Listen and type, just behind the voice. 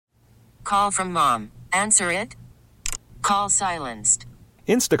Call from mom. Answer it. Call silenced.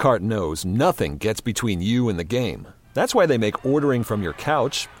 Instacart knows nothing gets between you and the game. That's why they make ordering from your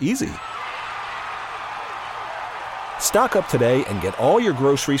couch easy. Stock up today and get all your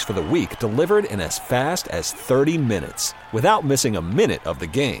groceries for the week delivered in as fast as 30 minutes without missing a minute of the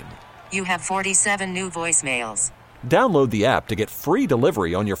game. You have 47 new voicemails. Download the app to get free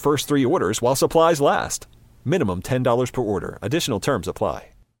delivery on your first 3 orders while supplies last. Minimum $10 per order. Additional terms apply.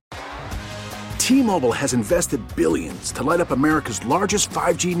 T-Mobile has invested billions to light up America's largest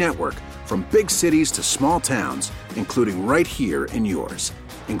 5G network, from big cities to small towns, including right here in yours.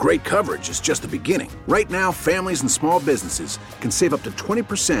 And great coverage is just the beginning. Right now, families and small businesses can save up to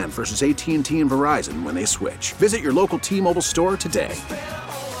 20% versus AT&T and Verizon when they switch. Visit your local T-Mobile store today.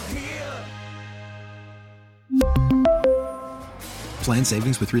 Plan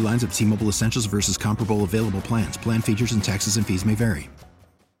savings with 3 lines of T-Mobile Essentials versus comparable available plans. Plan features and taxes and fees may vary.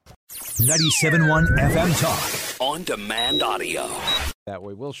 97.1 FM Talk. On demand audio. That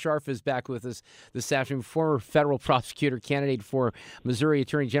way. Will Scharf is back with us this afternoon, former federal prosecutor, candidate for Missouri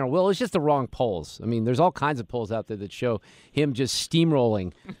Attorney General. Will, it's just the wrong polls. I mean, there's all kinds of polls out there that show him just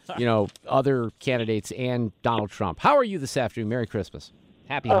steamrolling, other candidates and Donald Trump. How are you this afternoon? Merry Christmas.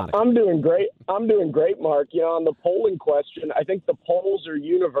 Happy Hanukkah. I'm doing great. Mark. On the polling question, I think the polls are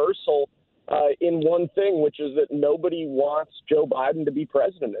universal in one thing, which is that nobody wants Joe Biden to be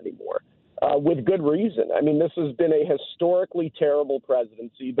president anymore, with good reason. I mean, this has been a historically terrible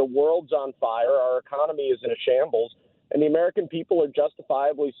presidency. The world's on fire. Our economy is in a shambles, and the American people are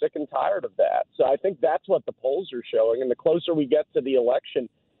justifiably sick and tired of that. So I think that's what the polls are showing. And the closer we get to the election,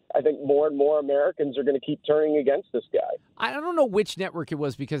 I think more and more Americans are going to keep turning against this guy. I don't know which network it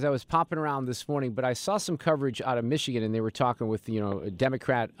was because I was popping around this morning, but I saw some coverage out of Michigan, and they were talking with, a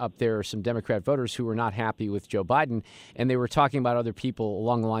Democrat up there, some Democrat voters who were not happy with Joe Biden, and they were talking about other people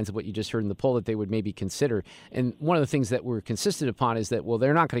along the lines of what you just heard in the poll that they would maybe consider. And one of the things that we're consistent upon is that, well,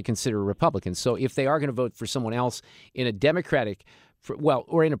 they're not going to consider Republicans. So if they are going to vote for someone else in a Democratic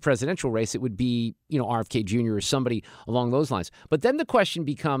or in a presidential race, it would be, RFK Jr. or somebody along those lines. But then the question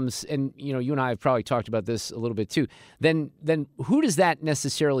becomes, and, you and I have probably talked about this a little bit too, then who does that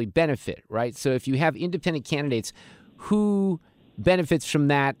necessarily benefit, right? So if you have independent candidates, who benefits from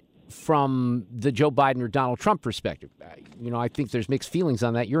that from the Joe Biden or Donald Trump perspective? I think there's mixed feelings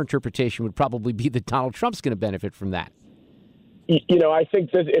on that. Your interpretation would probably be that Donald Trump's going to benefit from that. I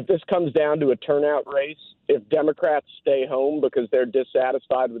think that if this comes down to a turnout race, if Democrats stay home because they're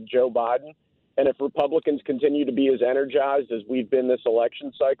dissatisfied with Joe Biden, and if Republicans continue to be as energized as we've been this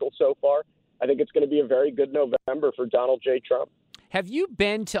election cycle so far, I think it's going to be a very good November for Donald J. Trump. Have you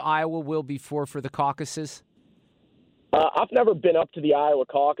been to Iowa, Will, before for the caucuses? I've never been up to the Iowa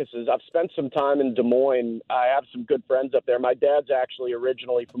caucuses. I've spent some time in Des Moines. I have some good friends up there. My dad's actually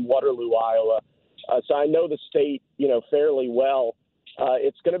originally from Waterloo, Iowa. So I know the state, fairly well.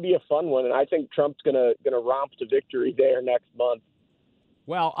 It's going to be a fun one, and I think Trump's going to romp to victory there next month.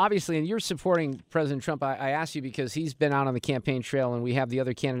 Well, obviously, and you're supporting President Trump. I asked you because he's been out on the campaign trail, and we have the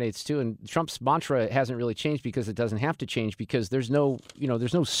other candidates too. And Trump's mantra hasn't really changed because it doesn't have to change because there's no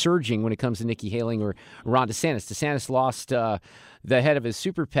surging when it comes to Nikki Haley or Ron DeSantis. DeSantis lost the head of his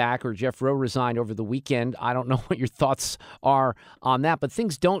super PAC, or Jeff Rowe resigned over the weekend. I don't know what your thoughts are on that, but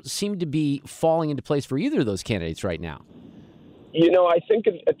things don't seem to be falling into place for either of those candidates right now. I think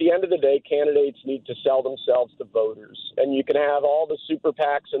at the end of the day, candidates need to sell themselves to voters. And you can have all the super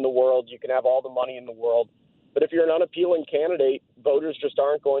PACs in the world, you can have all the money in the world, but if you're an unappealing candidate, voters just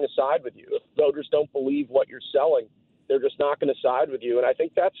aren't going to side with you. If voters don't believe what you're selling, they're just not going to side with you. And I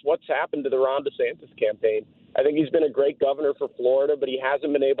think that's what's happened to the Ron DeSantis campaign. I think he's been a great governor for Florida, but he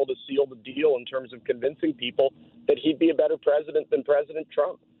hasn't been able to seal the deal in terms of convincing people that he'd be a better president than President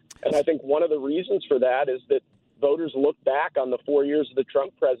Trump. And I think one of the reasons for that is that voters look back on the 4 years of the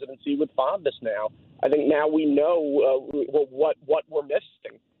Trump presidency with fondness now. I think now we know what we're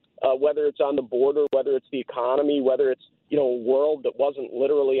missing, whether it's on the border, whether it's the economy, whether it's, a world that wasn't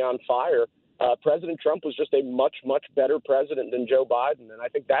literally on fire. President Trump was just a much, much better president than Joe Biden, and I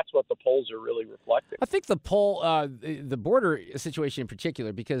think that's what the polls are really reflecting. I think the poll, the border situation in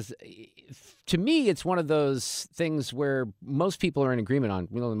particular, because to me it's one of those things where most people are in agreement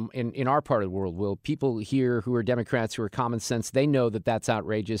on. In our part of the world, Will, people here who are Democrats, who are common sense, they know that that's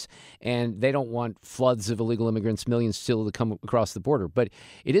outrageous, and they don't want floods of illegal immigrants, millions still to come across the border. But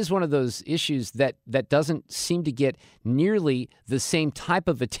it is one of those issues that doesn't seem to get nearly the same type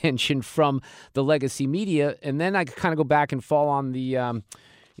of attention from the legacy media. And then I kind of go back and fall on the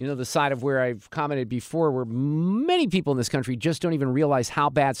the side of where I've commented before, where many people in this country just don't even realize how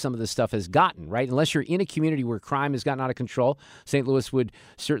bad some of this stuff has gotten, right? Unless you're in a community where crime has gotten out of control. St. Louis would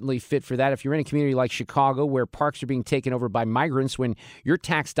certainly fit for that. If you're in a community like Chicago where parks are being taken over by migrants when your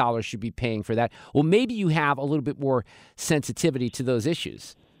tax dollars should be paying for that, well, maybe you have a little bit more sensitivity to those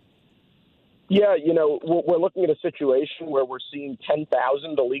issues. Yeah, we're looking at a situation where we're seeing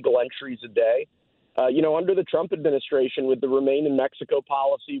 10,000 illegal entries a day. Under the Trump administration, with the Remain in Mexico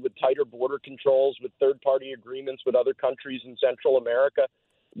policy, with tighter border controls, with third-party agreements with other countries in Central America,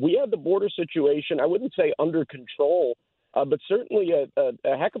 we had the border situation, I wouldn't say under control, but certainly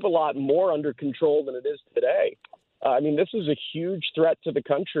a heck of a lot more under control than it is today. This is a huge threat to the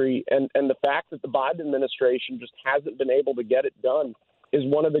country, and the fact that the Biden administration just hasn't been able to get it done is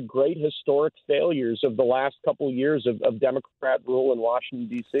one of the great historic failures of the last couple of years of Democrat rule in Washington,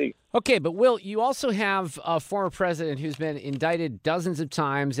 D.C. Okay, but Will, you also have a former president who's been indicted dozens of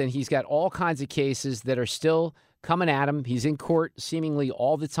times, and he's got all kinds of cases that are still coming at him. He's in court seemingly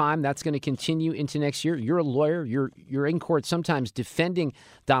all the time. That's going to continue into next year. You're a lawyer. You're in court sometimes defending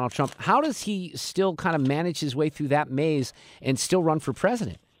Donald Trump. How does he still kind of manage his way through that maze and still run for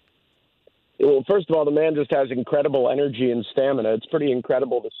president? Well, first of all, the man just has incredible energy and stamina. It's pretty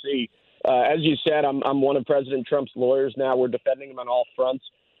incredible to see. As you said, I'm one of President Trump's lawyers now. We're defending him on all fronts.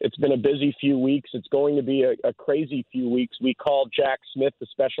 It's been a busy few weeks. It's going to be a crazy few weeks. We called Jack Smith, the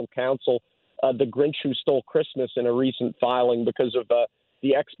special counsel, the Grinch who stole Christmas in a recent filing because of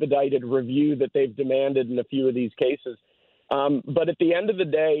the expedited review that they've demanded in a few of these cases. But at the end of the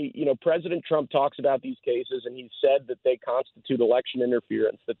day, President Trump talks about these cases, and he said that they constitute election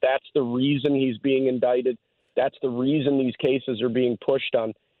interference, that's the reason he's being indicted. That's the reason these cases are being pushed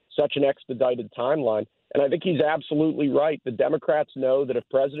on such an expedited timeline. And I think he's absolutely right. The Democrats know that if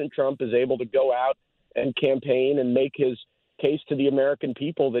President Trump is able to go out and campaign and make his case to the American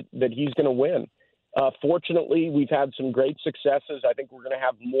people, that he's going to win. Fortunately, we've had some great successes. I think we're going to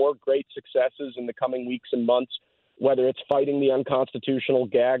have more great successes in the coming weeks and months, whether it's fighting the unconstitutional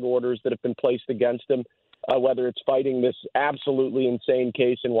gag orders that have been placed against him, whether it's fighting this absolutely insane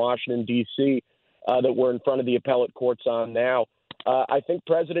case in Washington, D.C. That we're in front of the appellate courts on now. I think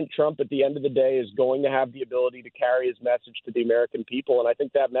President Trump, at the end of the day, is going to have the ability to carry his message to the American people, and I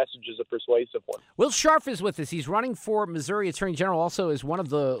think that message is a persuasive one. Will Scharf is with us. He's running for Missouri Attorney General, also is one of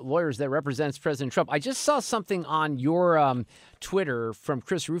the lawyers that represents President Trump. I just saw something on your Twitter from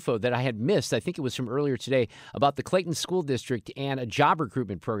Chris Rufo that I had missed. I think it was from earlier today about the Clayton School District and a job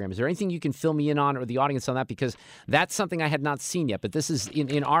recruitment program. Is there anything you can fill me in on or the audience on that? Because that's something I had not seen yet, but this is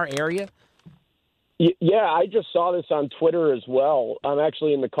in our area. Yeah, I just saw this on Twitter as well. I'm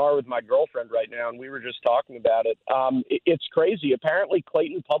actually in the car with my girlfriend right now, and we were just talking about it. It's crazy. Apparently,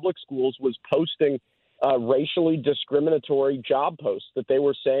 Clayton Public Schools was posting racially discriminatory job posts that they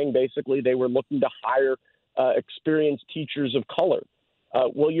were saying basically they were looking to hire experienced teachers of color.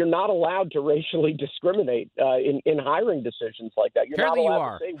 Well, you're not allowed to racially discriminate in hiring decisions like that. Apparently not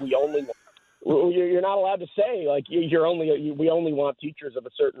allowed to say you're not allowed to say like we only want teachers of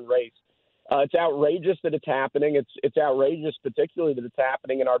a certain race. It's outrageous that it's happening. It's outrageous, particularly that it's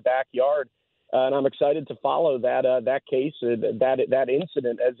happening in our backyard. And I'm excited to follow that case, that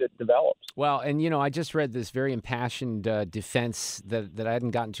incident as it develops. Well, and, I just read this very impassioned defense that I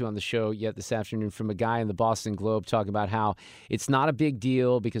hadn't gotten to on the show yet this afternoon from a guy in the Boston Globe talking about how it's not a big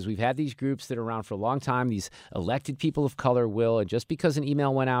deal because we've had these groups that are around for a long time, these elected people of color, Will, and just because an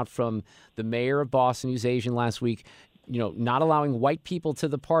email went out from the mayor of Boston, who's Asian, last week, not allowing white people to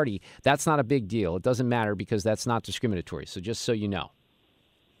the party, that's not a big deal. It doesn't matter because that's not discriminatory. So just so you know.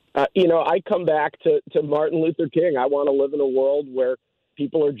 I come back to Martin Luther King. I want to live in a world where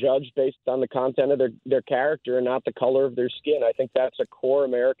people are judged based on the content of their character and not the color of their skin. I think that's a core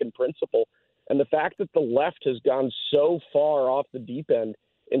American principle. And the fact that the left has gone so far off the deep end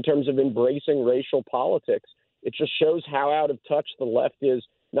in terms of embracing racial politics, it just shows how out of touch the left is,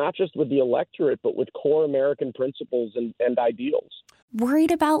 not just with the electorate, but with core American principles and ideals.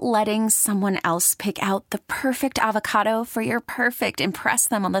 Worried about letting someone else pick out the perfect avocado for your perfect impress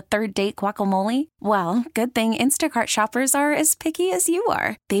them on the third date guacamole? Well, good thing Instacart shoppers are as picky as you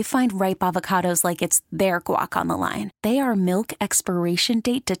are. They find ripe avocados like it's their guac on the line. They are milk expiration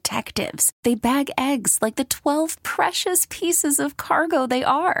date detectives. They bag eggs like the 12 precious pieces of cargo they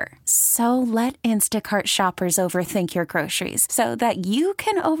are. So let Instacart shoppers overthink your groceries so that you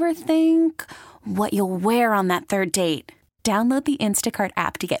can overthink what you'll wear on that third date. Download the Instacart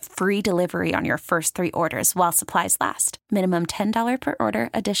app to get free delivery on your first 3 orders while supplies last. Minimum $10 per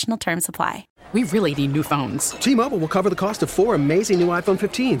order. Additional terms apply. We really need new phones. T-Mobile will cover the cost of 4 amazing new iPhone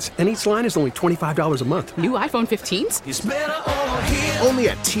 15s, and each line is only $25 a month. New iPhone 15s? It's better over here. Only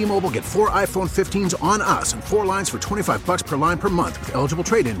at T-Mobile, get 4 iPhone 15s on us and 4 lines for $25 per line per month with eligible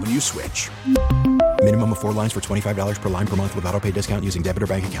trade-in when you switch. Minimum of 4 lines for $25 per line per month with autopay discount using debit or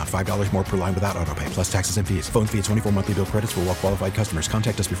bank account. $5 more per line without autopay, plus taxes and fees. Phone fee at 24 monthly bill credits for well-qualified customers.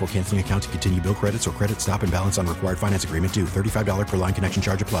 Contact us before canceling account to continue bill credits or credit stop and balance on required finance agreement due. $35 per line connection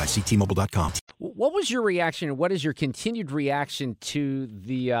charge applies. See T-Mobile.com. What was your reaction, and what is your continued reaction to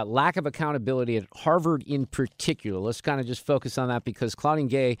the lack of accountability at Harvard in particular? Let's kind of just focus on that because Claudine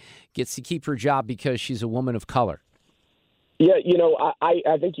Gay gets to keep her job because she's a woman of color. Yeah,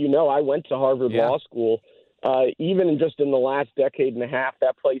 I think I went to Harvard Law School. Even just in the last decade and a half,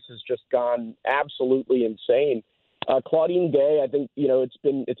 that place has just gone absolutely insane. Claudine Gay, I think,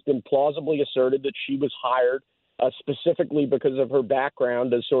 it's been plausibly asserted that she was hired specifically because of her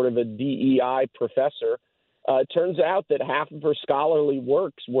background as sort of a DEI professor. It turns out that half of her scholarly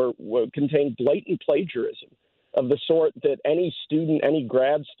works contained blatant plagiarism of the sort that any student, any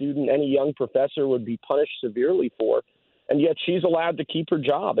grad student, any young professor would be punished severely for. And yet she's allowed to keep her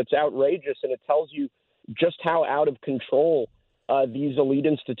job. It's outrageous, and it tells you just how out of control these elite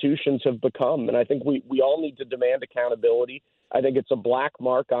institutions have become. And I think we all need to demand accountability. I think it's a black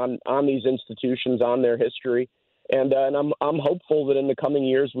mark on these institutions, on their history. And I'm hopeful that in the coming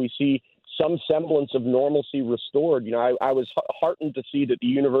years we see some semblance of normalcy restored. I was heartened to see that the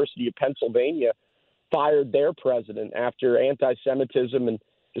University of Pennsylvania fired their president after anti-Semitism and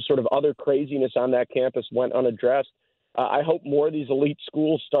just sort of other craziness on that campus went unaddressed. I hope more of these elite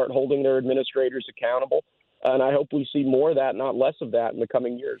schools start holding their administrators accountable. And I hope we see more of that, not less of that, in the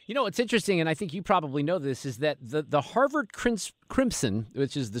coming years. It's interesting, and I think you probably know this, is that the Harvard Crimson,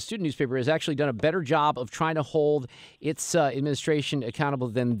 which is the student newspaper, has actually done a better job of trying to hold its administration accountable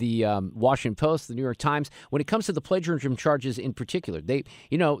than the Washington Post, the New York Times, when it comes to the plagiarism charges in particular. They,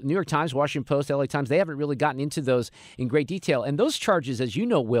 New York Times, Washington Post, LA Times, they haven't really gotten into those in great detail. And those charges, as you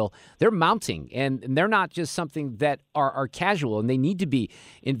know, Will, they're mounting, and they're not just something that are casual, and they need to be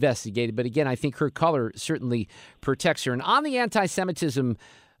investigated. But again, I think her color certainly protects her. And on the anti-Semitism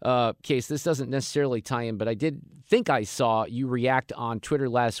case, this doesn't necessarily tie in, but I did think I saw you react on Twitter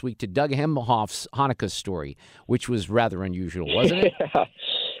last week to Doug Emhoff's Hanukkah story, which was rather unusual, wasn't it?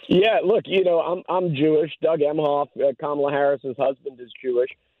 Yeah, look, I'm Jewish. Doug Emhoff, Kamala Harris's husband, is Jewish.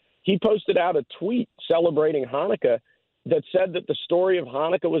 He posted out a tweet celebrating Hanukkah that said that the story of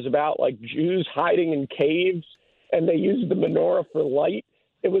Hanukkah was about Jews hiding in caves and they used the menorah for light.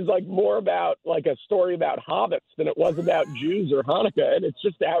 It was more about a story about hobbits than it was about Jews or Hanukkah. And it's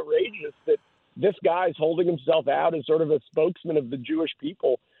just outrageous that this guy's holding himself out as sort of a spokesman of the Jewish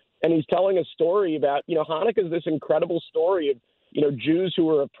people. And he's telling a story about, Hanukkah is this incredible story of, Jews who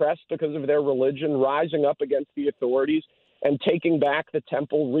were oppressed because of their religion, rising up against the authorities and taking back the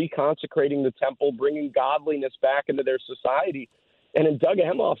temple, reconsecrating the temple, bringing godliness back into their society. And in Doug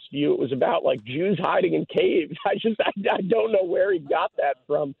Emhoff's view, it was about Jews hiding in caves. I don't know where he got that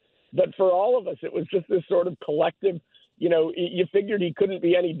from. But for all of us, it was just this sort of collective, you figured he couldn't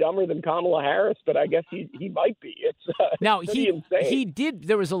be any dumber than Kamala Harris, but I guess he might be. It's pretty insane. He did.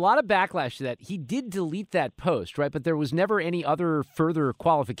 There was a lot of backlash to that. He did delete that post, right? But there was never any other further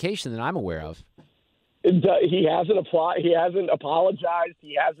qualification that I'm aware of. He hasn't applied. He hasn't apologized.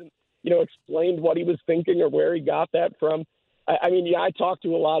 He hasn't, explained what he was thinking or where he got that from. I talked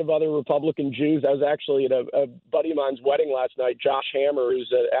to a lot of other Republican Jews. I was actually at a buddy of mine's wedding last night, Josh Hammer,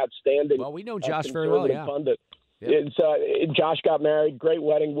 who's an outstanding Well, we know Josh very well, yeah. pundit. Yep. Josh got married, great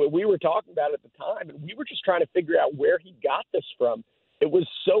wedding. We were talking about it at the time, and we were just trying to figure out where he got this from. It was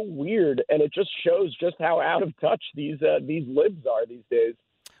so weird, and it just shows just how out of touch these libs are these days.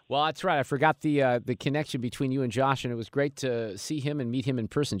 Well, that's right. I forgot the connection between you and Josh, and it was great to see him and meet him in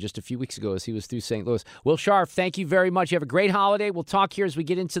person just a few weeks ago as he was through St. Louis. Will Scharf, thank you very much. You have a great holiday. We'll talk here as we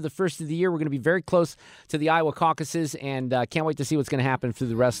get into the first of the year. We're going to be very close to the Iowa caucuses, and can't wait to see what's going to happen through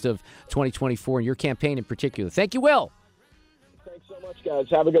the rest of 2024 and your campaign in particular. Thank you, Will. Thanks so much, guys.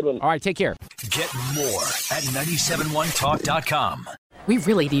 Have a good one. All right, take care. Get more at 971talk.com. We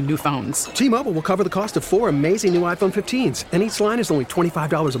really need new phones. T-Mobile will cover the cost of 4 amazing new iPhone 15s, and each line is only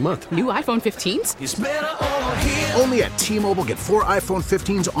 $25 a month. New iPhone 15s? It's better over here. Only at T-Mobile, get 4 iPhone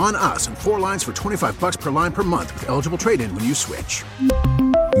 15s on us and 4 lines for $25 per line per month with eligible trade-in when you switch.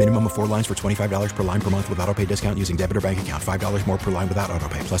 Minimum of 4 lines for $25 per line per month with autopay discount using debit or bank account. $5 more per line without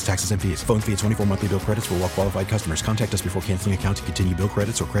autopay, plus taxes and fees. Phone fee at 24 monthly bill credits for well-qualified customers. Contact us before canceling account to continue bill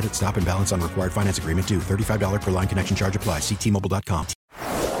credits or credit stop and balance on required finance agreement due. $35 per line connection charge applies. See T-Mobile.com.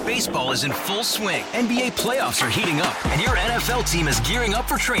 Baseball is in full swing. NBA playoffs are heating up, and your NFL team is gearing up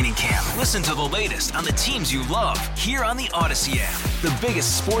for training camp. Listen to the latest on the teams you love here on the Odyssey app. The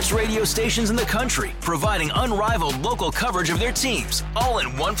biggest sports radio stations in the country, providing unrivaled local coverage of their teams, all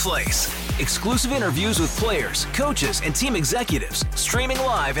in one place. Exclusive interviews with players, coaches, and team executives, streaming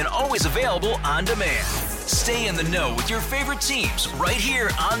live and always available on demand. Stay in the know with your favorite teams right here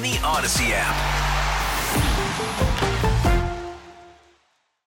on the Odyssey app.